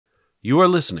You are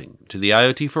listening to the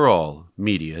IoT For All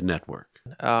Media Network.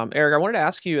 Eric, I wanted to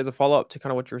ask you as a follow-up to kind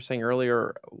of what you were saying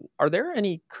earlier, are there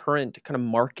any current kind of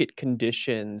market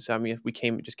conditions? I mean,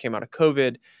 just came out of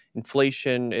COVID,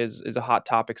 inflation is a hot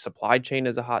topic, supply chain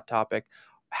is a hot topic.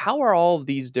 How are all of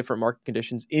these different market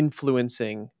conditions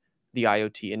influencing the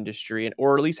IoT industry,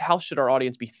 or at least how should our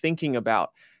audience be thinking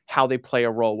about how they play a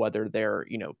role, whether they're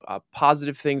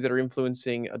positive things that are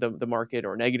influencing the market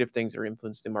or negative things that are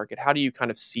influencing the market? How do you kind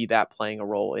of see that playing a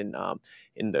role in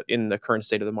the current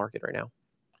state of the market right now?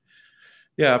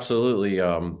 Yeah, absolutely.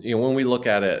 When we look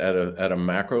at it at a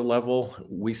macro level,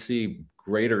 we see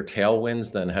greater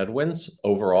tailwinds than headwinds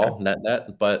overall,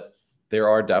 net. But there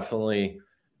are definitely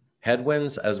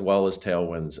headwinds as well as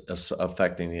tailwinds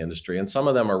affecting the industry, and some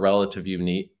of them are relatively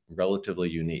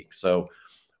unique. So,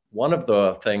 one of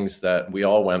the things that we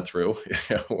all went through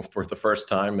for the first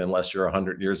time, unless you're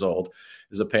 100 years old,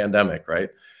 is a pandemic, right?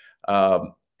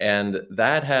 And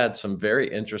that had some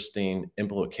very interesting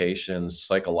implications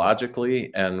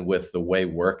psychologically and with the way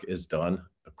work is done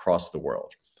across the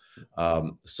world.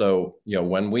 When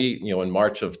in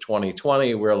March of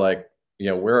 2020, we're like,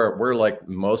 we're like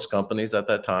most companies at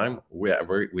that time. We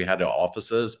had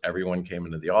offices. Everyone came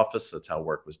into the office. That's how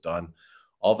work was done.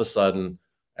 All of a sudden,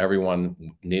 everyone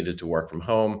needed to work from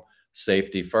home.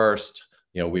 Safety first.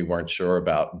 We weren't sure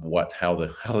about how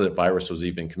the virus was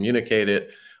even communicated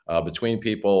between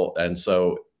people, and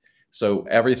so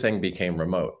everything became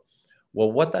remote.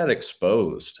 Well, what that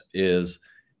exposed is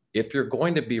if you're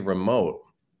going to be remote,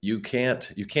 you can't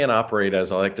operate,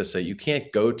 as I like to say, you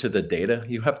can't go to the data.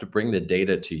 You have to bring the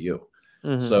data to you.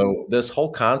 Mm-hmm. So this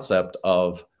whole concept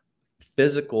of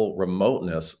physical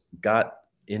remoteness got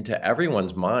into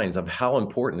everyone's minds of how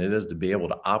important it is to be able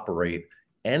to operate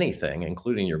anything,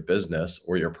 including your business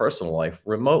or your personal life,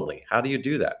 remotely. How do you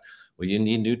do that? Well, you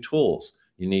need new tools.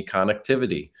 You need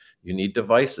connectivity, you need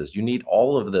devices, you need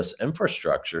all of this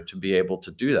infrastructure to be able to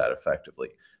do that effectively.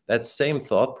 That same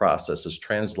thought process is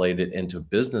translated into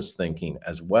business thinking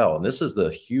as well. And this is the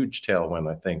huge tailwind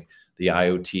I think the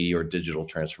IoT or digital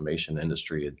transformation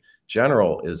industry in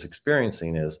general is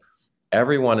experiencing is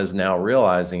everyone is now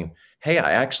realizing, hey,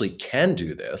 I actually can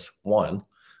do this. One,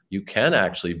 you can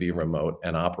actually be remote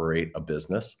and operate a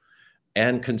business.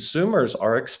 And consumers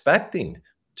are expecting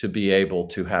to be able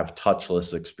to have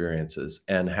touchless experiences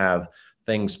and have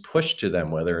things pushed to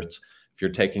them, whether it's if you're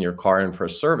taking your car in for a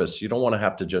service, you don't want to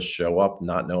have to just show up,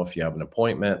 not know if you have an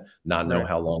appointment, not know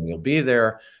how long you'll be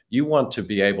there. You want to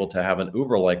be able to have an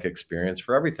Uber-like experience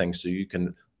for everything so you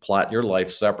can plot your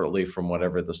life separately from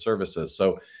whatever the service is.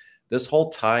 So this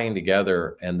whole tying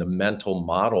together and the mental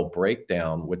model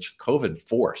breakdown, which COVID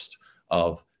forced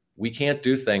of we can't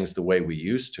do things the way we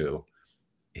used to,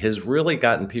 has really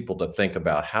gotten people to think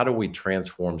about how do we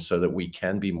transform so that we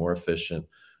can be more efficient,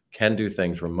 can do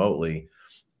things remotely.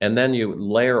 And then you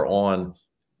layer on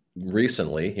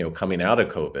recently, coming out of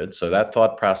COVID. So that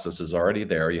thought process is already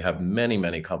there. You have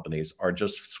many companies are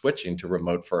just switching to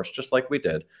remote first, just like we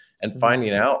did, and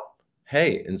finding out,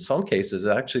 hey, in some cases,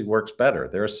 it actually works better.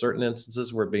 There are certain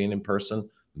instances where being in person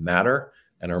matter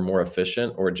and are more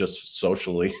efficient or just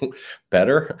socially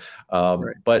better.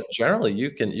 But generally, you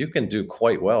can do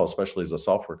quite well, especially as a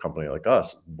software company like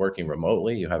us, working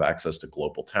remotely. You have access to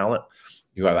global talent.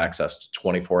 You have access to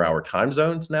 24-hour time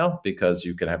zones now because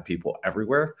you can have people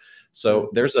everywhere.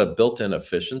 So there's a built-in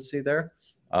efficiency there.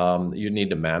 You need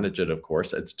to manage it, of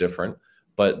course. It's different.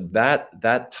 But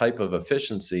that type of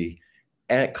efficiency,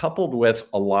 and coupled with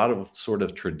a lot of sort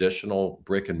of traditional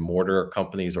brick and mortar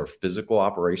companies or physical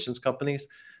operations companies,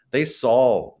 they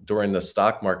saw during the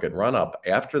stock market run up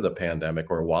after the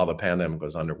pandemic or while the pandemic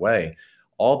was underway,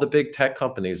 all the big tech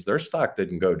companies, their stock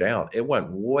didn't go down. It went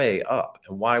way up.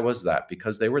 And why was that?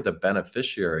 Because they were the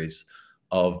beneficiaries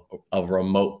of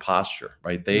remote posture,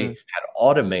 right? They had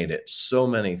automated so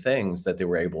many things that they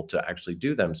were able to actually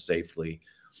do them safely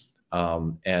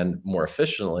and more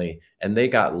efficiently, and they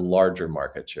got larger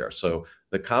market share. So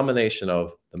the combination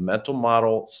of the mental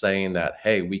model saying that,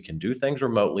 hey, we can do things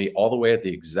remotely all the way at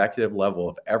the executive level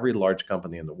of every large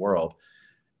company in the world,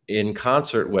 in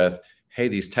concert with, hey,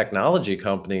 these technology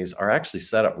companies are actually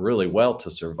set up really well to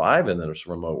survive in this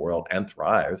remote world and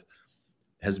thrive,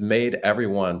 has made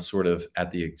everyone sort of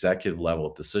at the executive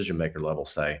level, decision maker level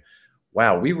say,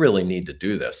 wow, we really need to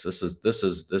do this. This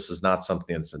is not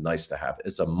something that's a nice to have.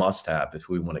 It's a must have if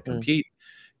we want to compete,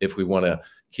 if we want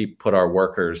to put our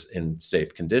workers in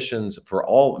safe conditions for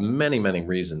many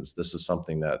reasons. This is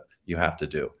something that you have to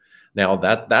do. Now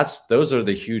those are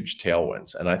the huge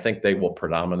tailwinds, and I think they will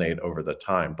predominate over the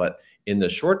time. But in the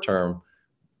short term,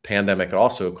 pandemic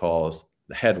also caused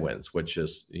headwinds, which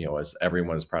is, as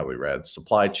everyone has probably read,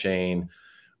 supply chain,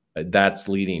 that's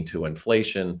leading to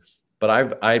inflation. But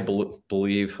I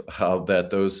believe that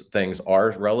those things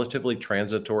are relatively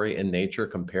transitory in nature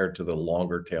compared to the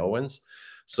longer tailwinds.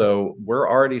 So we're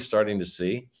already starting to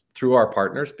see through our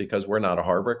partners, because we're not a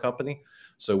hardware company,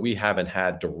 so we haven't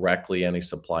had directly any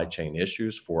supply chain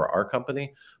issues for our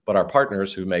company. But our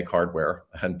partners who make hardware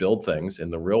and build things in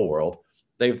the real world,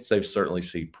 they've certainly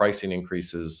seen pricing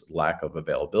increases, lack of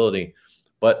availability.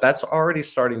 But that's already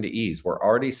starting to ease. We're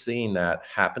already seeing that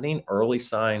happening, early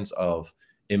signs of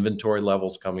inventory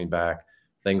levels coming back,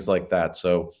 things like that.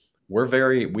 So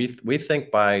we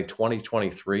think by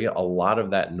 2023, a lot of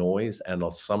that noise and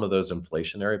some of those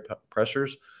inflationary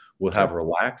pressures will have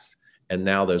relaxed, and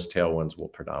now those tailwinds will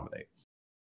predominate.